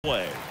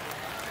Way.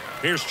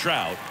 Here's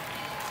Trout.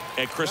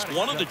 And Chris,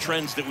 one of the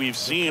trends that we've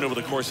seen over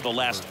the course of the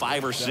last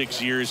 5 or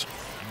 6 years,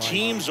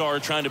 teams are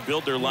trying to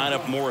build their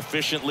lineup more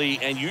efficiently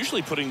and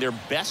usually putting their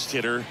best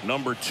hitter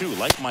number 2,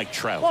 like Mike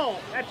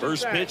Trout.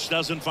 First pitch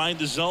doesn't find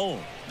the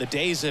zone. The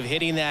days of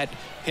hitting that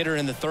hitter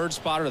in the 3rd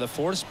spot or the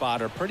 4th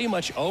spot are pretty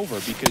much over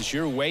because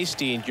you're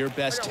wasting your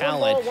best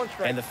talent.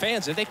 And the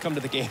fans, if they come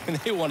to the game, and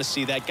they want to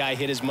see that guy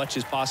hit as much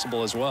as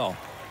possible as well.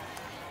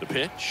 The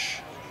pitch.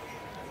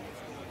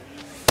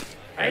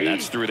 And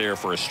that's through there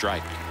for a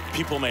strike.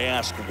 People may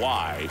ask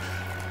why.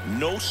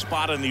 No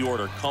spot in the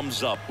order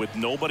comes up with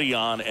nobody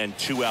on and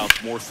 2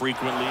 outs more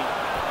frequently.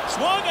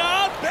 Swung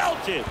out,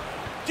 belted.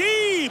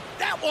 Deep.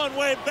 That one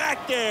went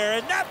back there,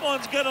 and that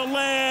one's going to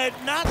land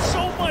not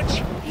so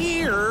much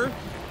here,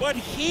 but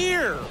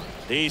here.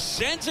 He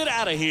sends it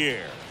out of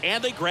here,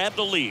 and they grab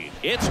the lead.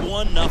 It's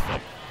 1-0.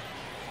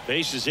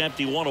 Base is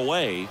empty, 1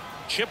 away.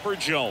 Chipper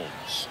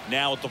Jones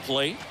now at the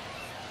plate.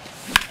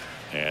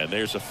 And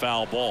there's a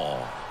foul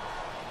ball.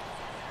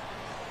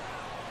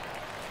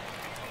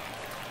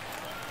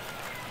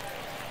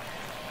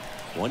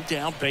 One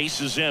down, base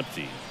is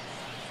empty.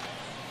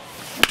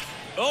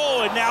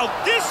 Oh, and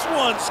now this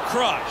one's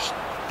crushed.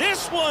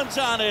 This one's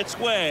on its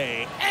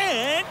way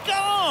and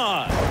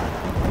gone.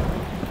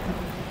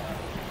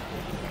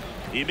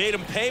 He made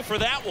him pay for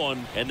that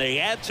one, and they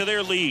add to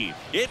their lead.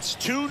 It's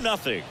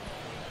 2-0.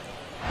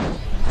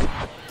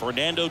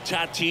 Fernando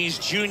Tatis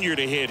Jr.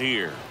 to hit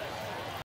here.